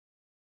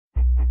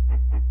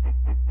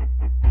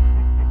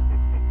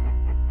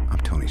I'm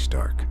Tony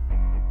Stark.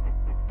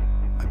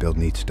 I build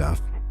neat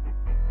stuff.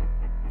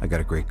 I got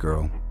a great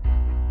girl.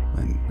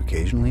 And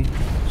occasionally,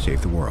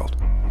 save the world.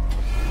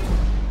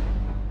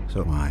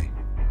 So why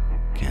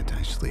can't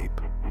I sleep?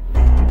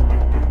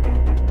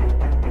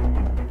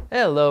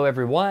 Hello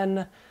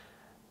everyone.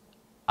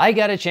 I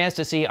got a chance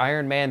to see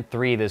Iron Man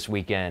 3 this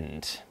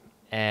weekend,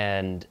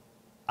 and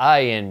I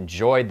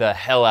enjoyed the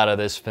hell out of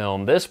this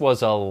film. This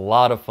was a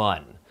lot of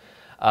fun.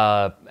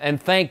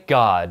 And thank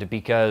God,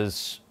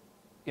 because,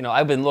 you know,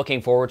 I've been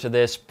looking forward to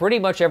this pretty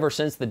much ever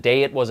since the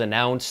day it was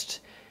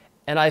announced,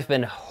 and I've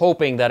been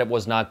hoping that it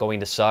was not going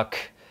to suck,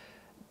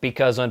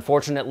 because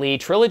unfortunately,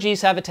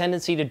 trilogies have a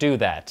tendency to do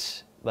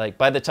that. Like,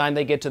 by the time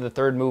they get to the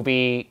third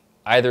movie,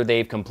 either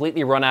they've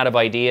completely run out of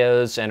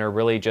ideas and are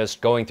really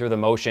just going through the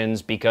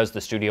motions because the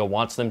studio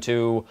wants them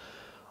to,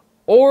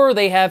 or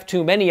they have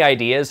too many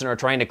ideas and are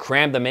trying to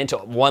cram them into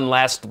one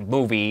last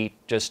movie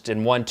just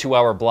in one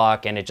 2-hour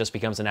block, and it just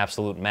becomes an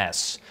absolute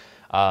mess.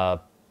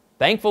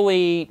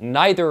 Thankfully,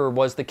 neither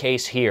was the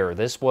case here.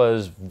 This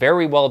was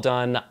very well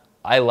done.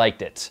 I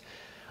liked it.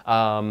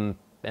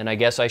 And I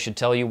guess I should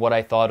tell you what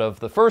I thought of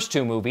the first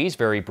two movies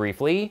very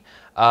briefly.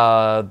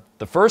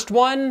 The first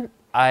one,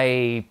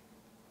 I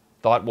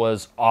thought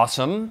was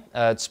awesome.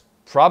 It's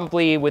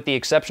probably, with the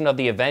exception of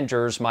the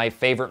Avengers, my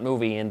favorite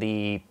movie in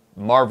the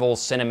Marvel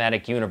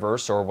Cinematic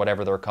Universe, or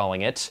whatever they're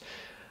calling it.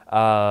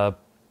 I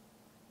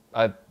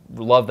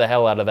love the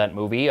hell out of that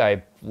movie.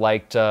 I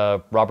liked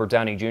Robert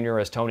Downey Jr.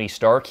 as Tony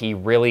Stark. He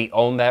really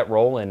owned that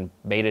role and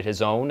made it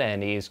his own,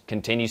 and he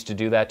continues to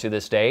do that to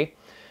this day.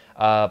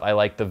 I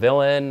liked the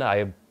villain.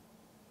 I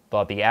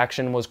thought the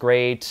action was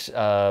great.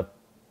 The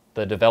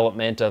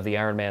development of the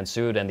Iron Man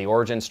suit and the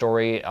origin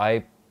story,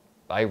 I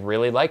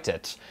really liked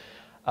it.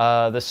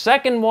 The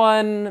second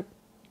one,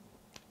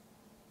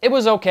 it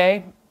was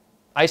okay.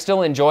 I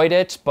still enjoyed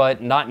it,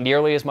 but not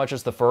nearly as much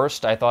as the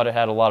first. I thought it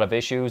had a lot of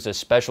issues,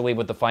 especially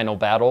with the final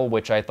battle,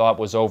 which I thought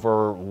was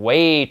over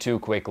way too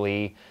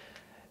quickly.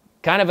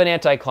 Kind of an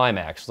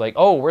anticlimax. Like,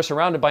 oh, we're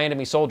surrounded by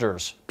enemy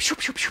soldiers. Pew,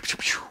 pew, pew, pew,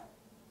 pew.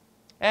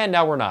 And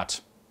now we're not.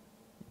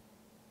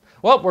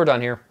 Well, we're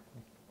done here.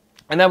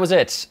 And that was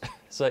it.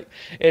 It's like,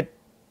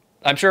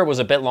 I'm sure it was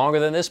a bit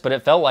longer than this, but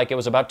it felt like it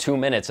was about 2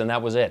 minutes, and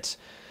that was it.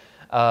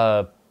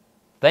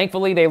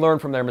 Thankfully, they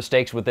learned from their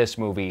mistakes with this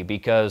movie,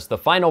 because the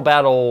final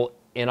battle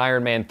in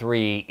Iron Man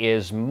 3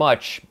 is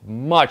much,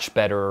 much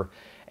better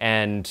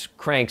and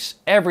cranks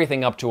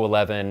everything up to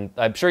 11.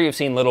 I'm sure you've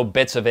seen little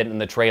bits of it in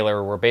the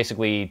trailer where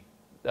basically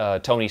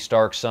Tony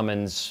Stark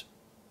summons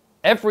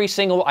every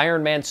single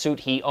Iron Man suit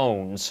he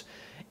owns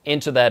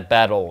into that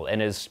battle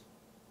and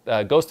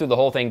goes through the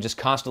whole thing just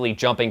constantly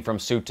jumping from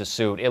suit to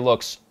suit. It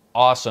looks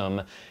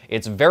awesome.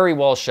 It's very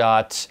well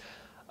shot.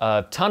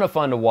 A ton of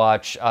fun to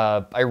watch.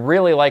 I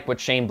really like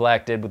what Shane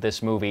Black did with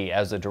this movie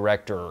as a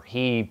director.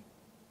 He,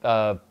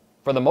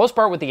 for the most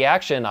part with the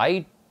action,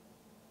 I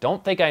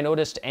don't think I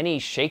noticed any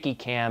shaky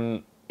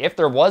cam, if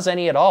there was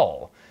any at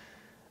all,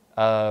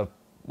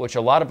 which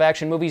a lot of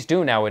action movies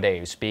do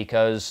nowadays,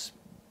 because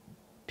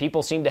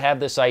people seem to have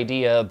this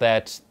idea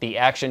that the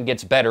action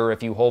gets better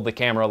if you hold the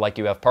camera like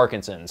you have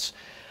Parkinson's.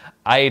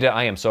 I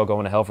am so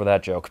going to hell for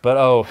that joke, but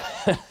oh.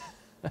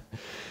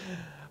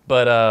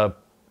 But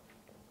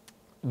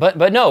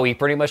no, he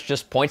pretty much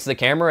just points the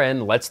camera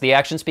and lets the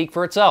action speak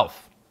for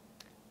itself.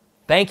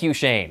 Thank you,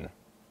 Shane.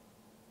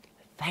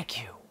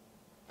 Thank you.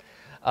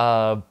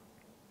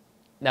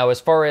 Now, as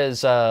far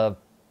as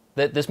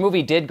this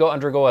movie did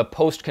undergo a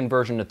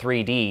post-conversion to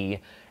 3D,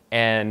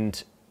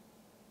 and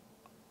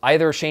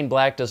either Shane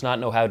Black does not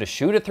know how to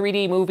shoot a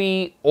 3D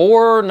movie,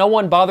 or no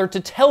one bothered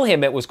to tell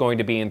him it was going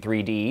to be in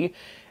 3D.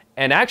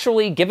 And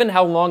actually, given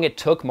how long it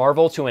took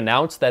Marvel to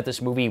announce that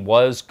this movie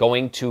was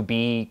going to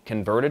be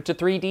converted to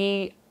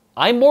 3D,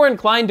 I'm more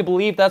inclined to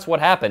believe that's what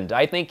happened.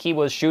 I think he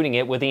was shooting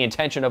it with the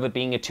intention of it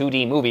being a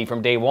 2D movie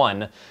from day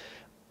one,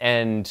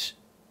 and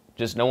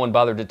just no one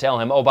bothered to tell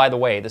him, oh, by the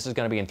way, this is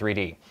going to be in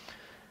 3D.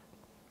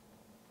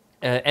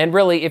 And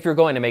really, if you're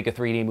going to make a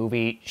 3D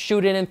movie,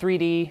 shoot it in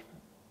 3D.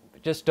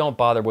 Just don't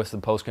bother with the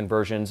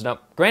post-conversions. Now,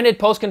 granted,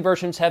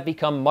 post-conversions have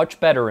become much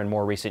better in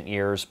more recent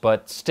years,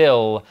 but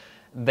still,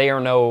 they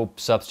are no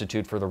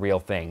substitute for the real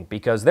thing,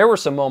 because there were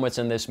some moments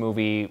in this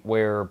movie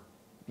where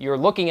you're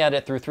looking at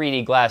it through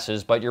 3D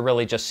glasses, but you're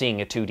really just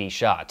seeing a 2D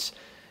shot.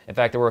 In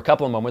fact, there were a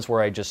couple of moments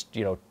where I just,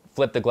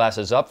 flipped the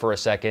glasses up for a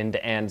second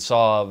and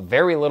saw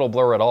very little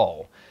blur at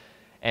all.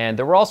 And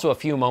there were also a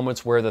few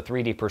moments where the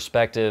 3D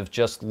perspective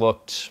just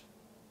looked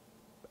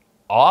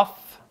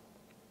off.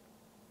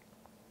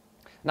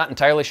 Not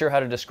entirely sure how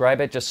to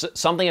describe it, just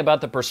something about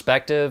the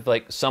perspective,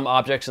 like some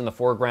objects in the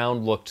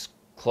foreground looked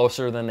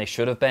closer than they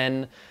should have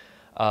been,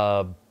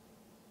 or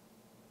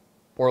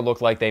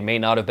looked like they may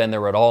not have been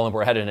there at all and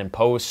were added in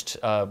post,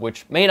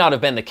 which may not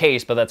have been the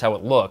case, but that's how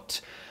it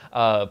looked.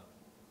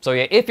 So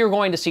yeah, if you're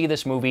going to see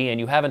this movie and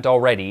you haven't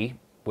already,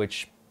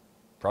 which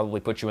probably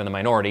puts you in the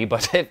minority,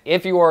 but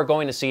if you are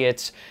going to see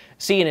it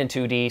in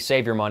 2D,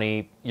 save your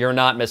money. You're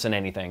not missing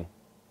anything.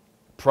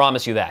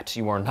 Promise you that.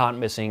 You are not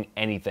missing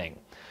anything.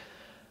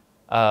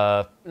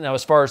 Now,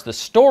 as far as the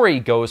story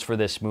goes for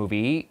this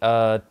movie,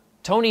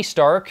 Tony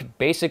Stark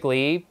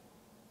basically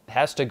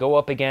has to go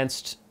up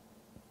against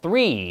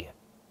 3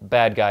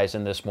 bad guys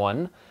in this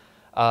one.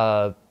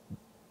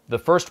 The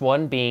first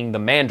one being the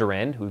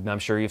Mandarin, who I'm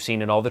sure you've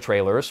seen in all the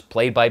trailers,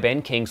 played by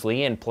Ben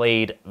Kingsley and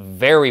played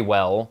very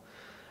well.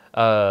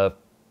 I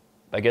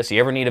guess you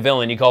ever need a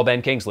villain, you call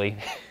Ben Kingsley.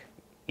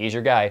 He's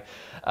your guy.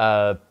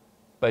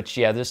 But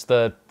yeah,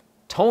 the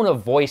tone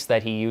of voice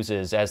that he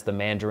uses as the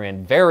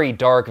Mandarin, very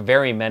dark,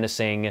 very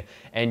menacing,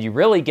 and you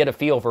really get a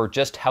feel for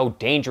just how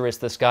dangerous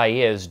this guy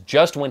is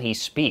just when he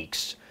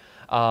speaks.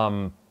 I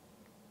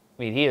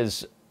mean, he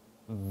is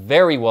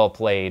very well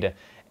played,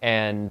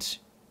 and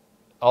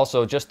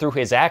also just through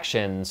his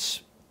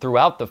actions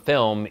throughout the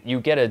film, you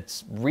get a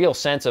real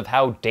sense of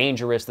how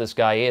dangerous this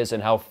guy is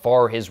and how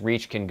far his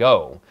reach can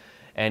go.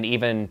 And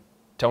even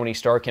Tony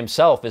Stark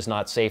himself is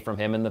not safe from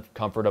him in the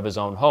comfort of his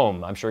own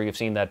home. I'm sure you've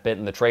seen that bit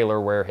in the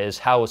trailer where his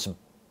house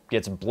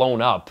gets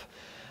blown up,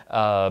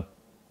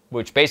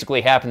 which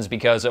basically happens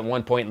because at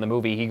one point in the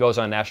movie, he goes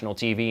on national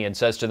TV and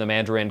says to the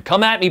Mandarin,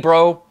 "Come at me,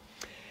 bro!"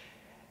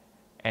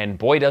 And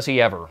boy, does he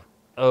ever.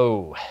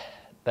 Oh,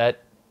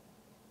 that...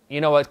 You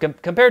know what,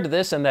 compared to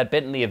this and that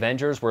bit in the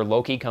Avengers where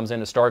Loki comes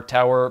into Stark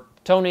Tower,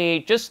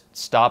 Tony, just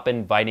stop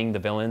inviting the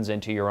villains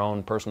into your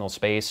own personal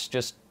space.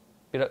 Just,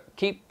 you know,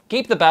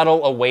 keep the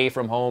battle away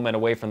from home and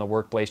away from the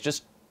workplace.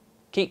 Just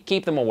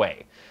keep them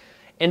away.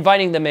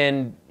 Inviting them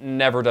in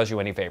never does you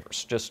any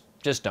favors.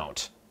 Just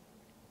don't.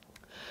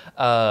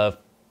 And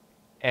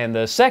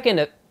the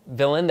second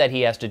villain that he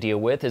has to deal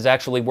with is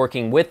actually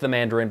working with the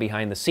Mandarin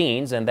behind the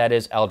scenes, and that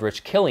is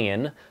Aldrich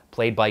Killian,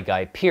 played by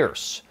Guy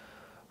Pearce,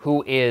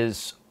 who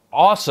is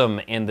awesome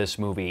in this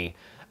movie,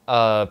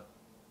 and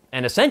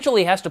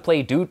essentially has to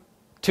play 2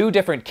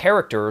 different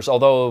characters,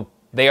 although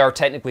they are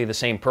technically the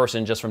same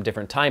person, just from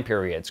different time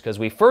periods, because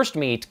we first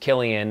meet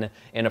Killian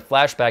in a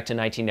flashback to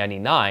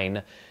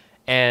 1999,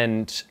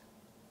 and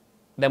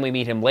then we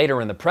meet him later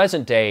in the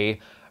present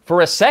day.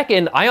 For a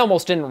second, I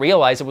almost didn't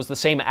realize it was the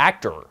same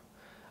actor.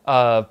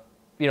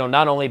 You know,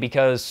 not only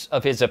because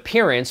of his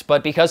appearance,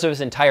 but because of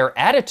his entire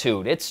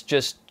attitude. It's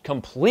just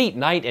complete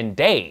night and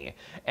day,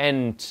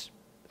 and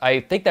I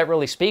think that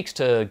really speaks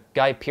to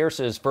Guy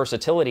Pearce's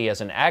versatility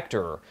as an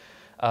actor,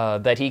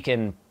 that he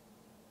can,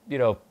 you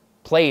know,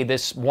 play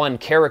this one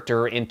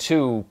character in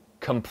 2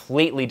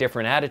 completely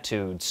different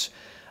attitudes,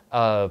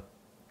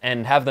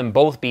 and have them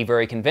both be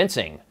very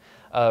convincing.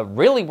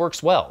 Really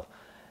works well.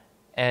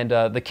 And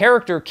the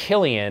character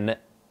Killian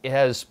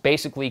has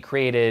basically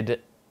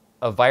created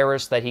a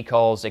virus that he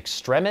calls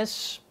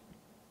Excrement,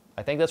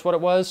 I think that's what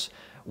it was,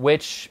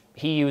 which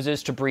he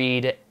uses to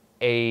breed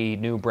a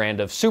new brand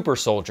of super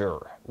soldier,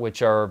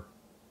 which are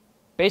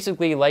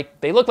basically like,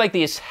 they look like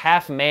these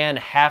half-man,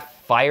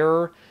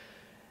 half-fire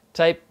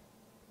type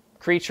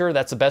creature.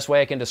 That's the best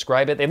way I can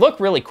describe it. They look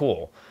really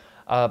cool.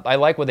 I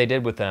like what they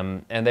did with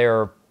them, and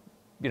they're,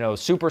 you know,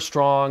 super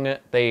strong.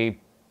 They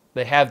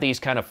have these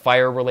kind of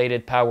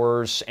fire-related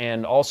powers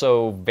and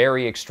also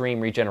very extreme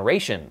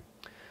regeneration.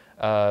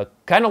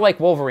 Kind of like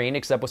Wolverine,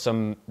 except with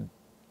some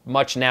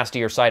much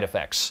nastier side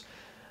effects.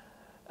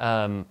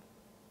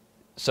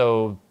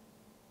 So,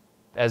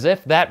 as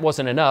if that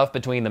wasn't enough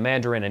between the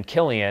Mandarin and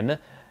Killian,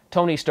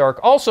 Tony Stark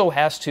also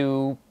has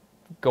to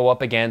go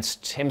up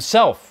against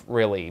himself,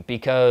 really,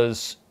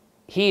 because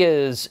he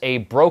is a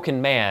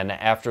broken man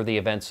after the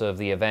events of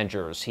the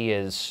Avengers. He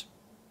is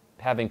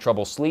having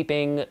trouble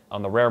sleeping.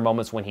 On the rare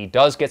moments when he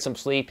does get some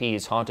sleep,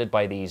 he's haunted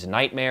by these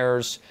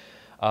nightmares,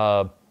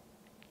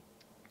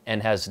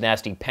 and has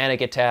nasty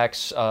panic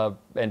attacks.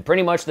 And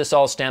pretty much this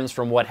all stems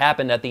from what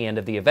happened at the end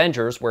of the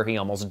Avengers, where he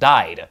almost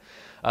died.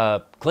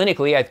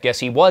 Clinically, I guess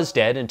he was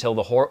dead until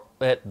the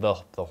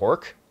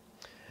Hork?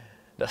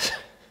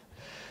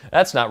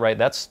 That's not right.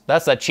 That's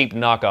that cheap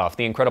knockoff,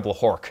 the Incredible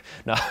Hork.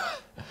 No,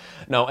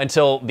 no,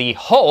 until the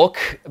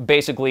Hulk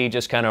basically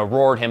just kind of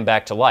roared him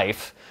back to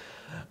life.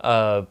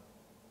 But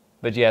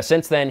yeah,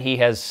 since then he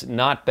has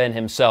not been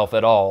himself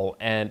at all.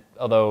 And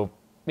although,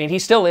 I mean, he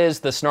still is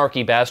the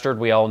snarky bastard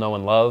we all know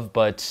and love,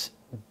 but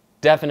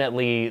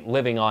definitely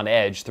living on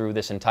edge through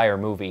this entire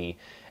movie,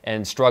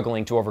 and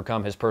struggling to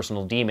overcome his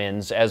personal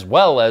demons, as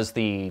well as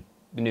the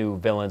new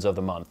villains of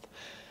the month.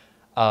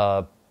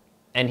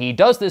 And he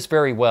does this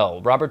very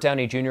well. Robert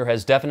Downey Jr.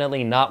 has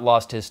definitely not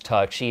lost his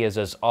touch. He is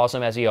as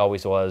awesome as he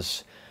always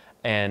was.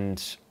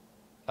 And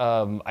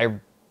I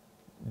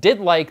did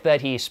like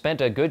that he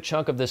spent a good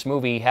chunk of this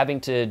movie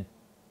having to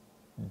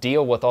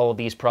deal with all of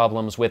these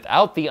problems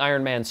without the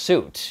Iron Man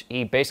suit.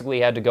 He basically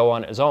had to go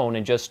on his own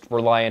and just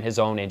rely on his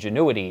own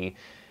ingenuity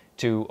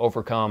to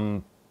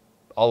overcome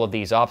all of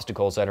these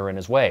obstacles that are in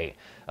his way.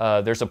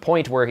 There's a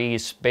point where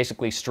he's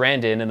basically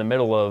stranded in the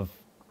middle of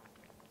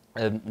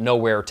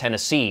nowhere,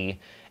 Tennessee,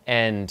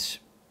 and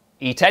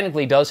he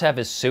technically does have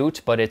his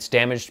suit, but it's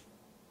damaged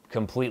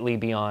completely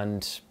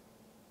beyond,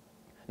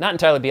 not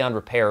entirely beyond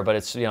repair, but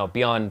it's, you know,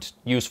 beyond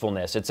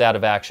usefulness. It's out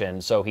of action,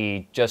 so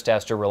he just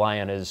has to rely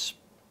on his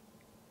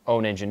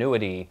own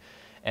ingenuity,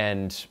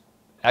 and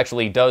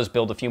actually does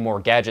build a few more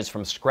gadgets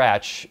from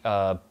scratch,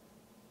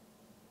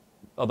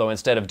 Although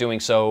instead of doing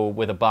so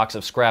with a box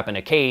of scrap in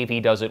a cave, he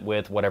does it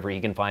with whatever he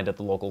can find at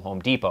the local Home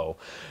Depot,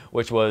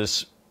 which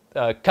was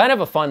kind of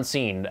a fun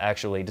scene,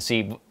 actually, to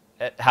see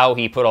how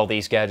he put all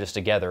these gadgets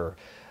together.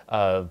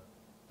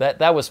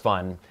 That was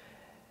fun.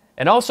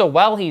 And also,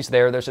 while he's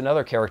there, there's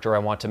another character I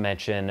want to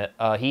mention.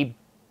 He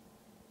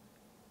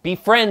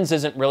befriends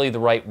isn't really the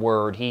right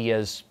word. He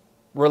is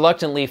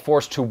reluctantly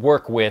forced to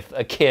work with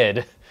a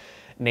kid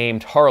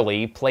named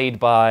Harley, played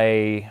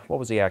by, what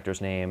was the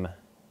actor's name?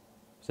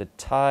 Was it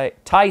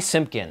Ty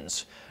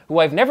Simpkins, who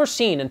I've never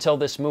seen until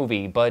this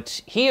movie,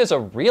 but he is a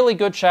really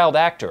good child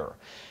actor.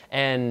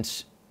 And,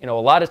 you know, a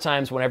lot of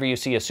times whenever you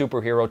see a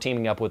superhero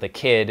teaming up with a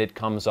kid, it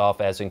comes off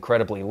as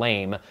incredibly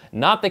lame.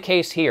 Not the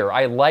case here.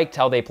 I liked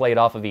how they played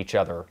off of each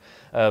other,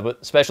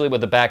 especially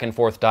with the back and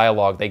forth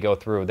dialogue they go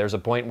through. There's a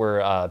point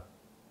where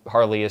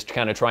Harley is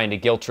kind of trying to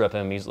guilt trip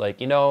him. He's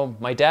like, you know,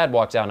 my dad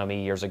walked out on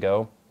me years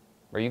ago.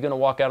 Are you going to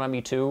walk out on me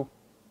too?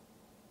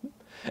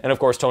 And of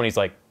course, Tony's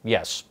like,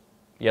 yes.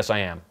 Yes, I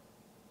am.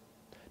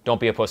 Don't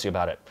be a pussy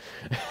about it.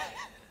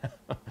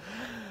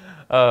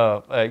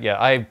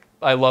 Yeah,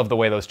 I love the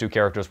way those two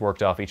characters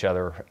worked off each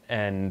other,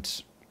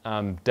 and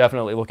I'm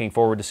definitely looking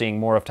forward to seeing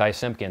more of Ty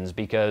Simpkins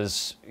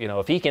because, you know,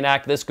 if he can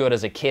act this good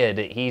as a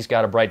kid, he's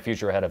got a bright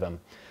future ahead of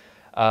him.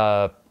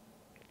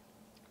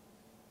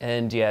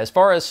 And yeah, as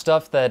far as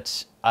stuff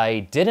that I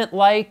didn't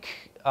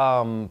like,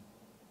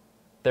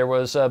 there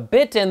was a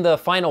bit in the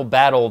final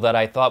battle that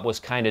I thought was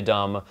kind of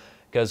dumb,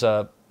 because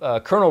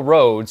Colonel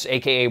Rhodes,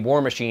 a.k.a.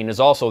 War Machine, is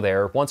also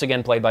there, once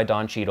again played by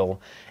Don Cheadle,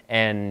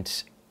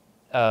 and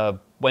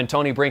when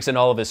Tony brings in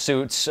all of his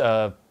suits,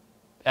 at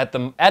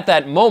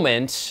that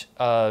moment,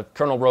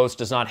 Colonel Rhodes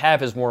does not have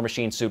his War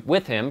Machine suit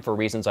with him, for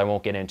reasons I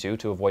won't get into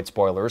to avoid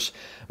spoilers,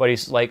 but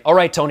he's like, all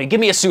right, Tony, give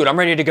me a suit, I'm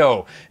ready to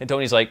go. And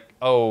Tony's like,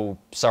 oh,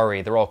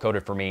 sorry, they're all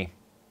coded for me.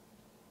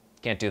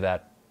 Can't do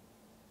that.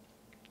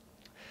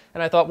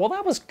 And I thought, well,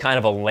 that was kind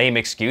of a lame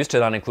excuse to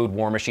not include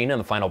War Machine in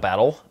the final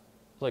battle.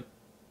 Like,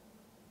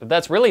 if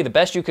that's really the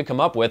best you could come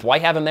up with, why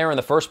have him there in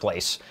the first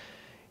place?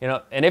 You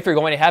know, and if you're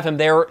going to have him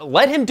there,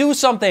 let him do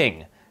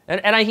something.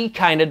 And he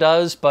kind of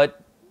does,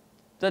 but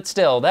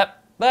still,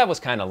 that was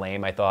kind of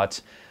lame, I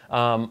thought.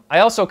 I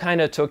also kind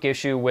of took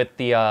issue with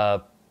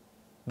the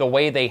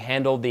way they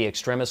handled the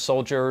Extremis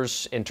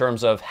soldiers in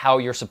terms of how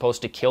you're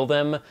supposed to kill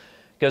them.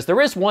 Because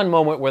there is one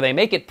moment where they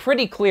make it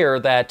pretty clear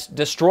that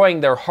destroying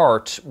their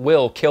heart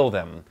will kill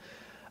them.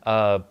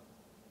 And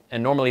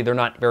normally they're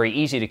not very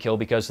easy to kill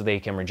because they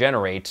can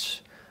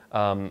regenerate,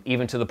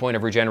 even to the point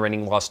of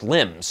regenerating lost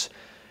limbs.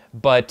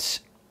 But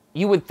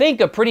you would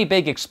think a pretty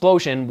big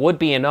explosion would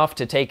be enough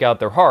to take out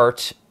their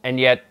heart, and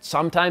yet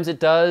sometimes it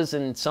does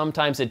and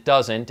sometimes it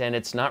doesn't, and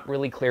it's not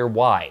really clear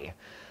why.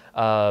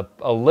 A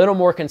little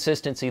more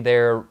consistency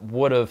there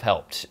would have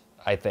helped,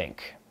 I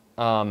think.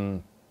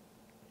 And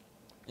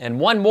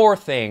one more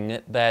thing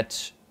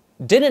that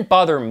didn't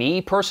bother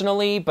me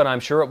personally, but I'm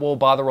sure it will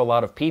bother a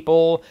lot of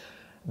people,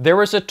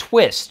 there is a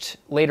twist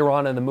later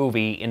on in the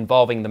movie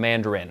involving the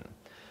Mandarin.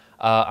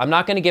 I'm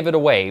not going to give it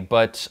away,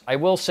 but I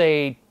will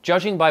say,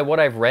 judging by what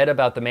I've read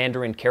about the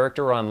Mandarin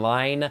character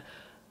online,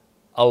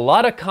 a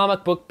lot of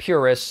comic book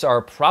purists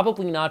are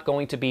probably not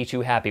going to be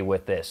too happy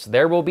with this.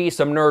 There will be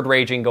some nerd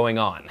raging going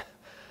on.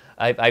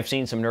 I've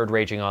seen some nerd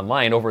raging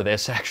online over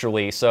this,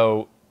 actually,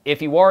 so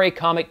if you are a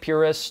comic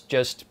purist,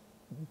 just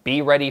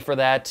be ready for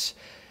that.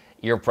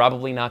 You're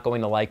probably not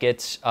going to like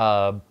it.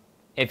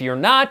 If you're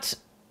not,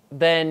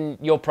 then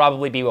you'll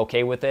probably be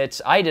okay with it.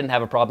 I didn't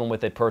have a problem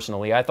with it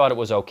personally. I thought it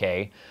was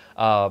okay.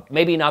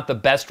 Maybe not the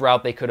best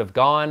route they could have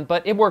gone,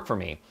 but it worked for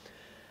me.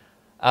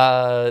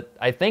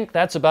 I think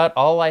that's about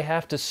all I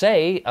have to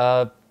say.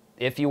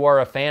 If you are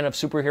a fan of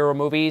superhero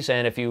movies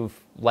and if you've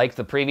liked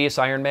the previous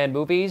Iron Man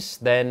movies,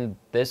 then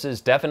this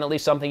is definitely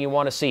something you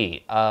want to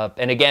see.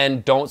 And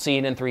again, don't see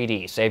it in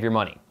 3D. Save your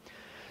money.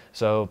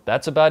 So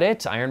that's about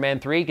it. Iron Man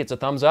 3 gets a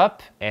thumbs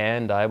up,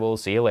 and I will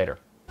see you later.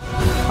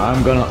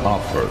 I'm gonna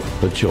offer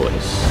a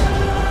choice.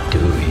 Do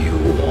you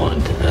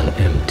want an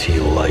empty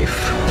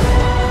life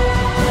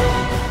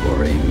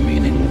or a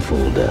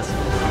meaningful death?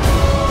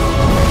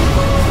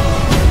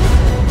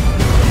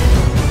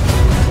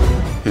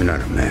 You're not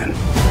a man.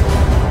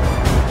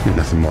 You're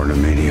nothing more than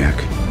a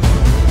maniac.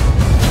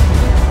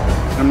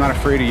 I'm not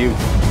afraid of you.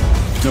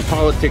 No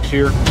politics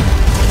here.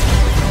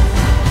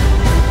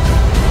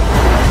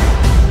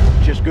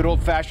 Just good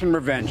old-fashioned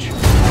revenge.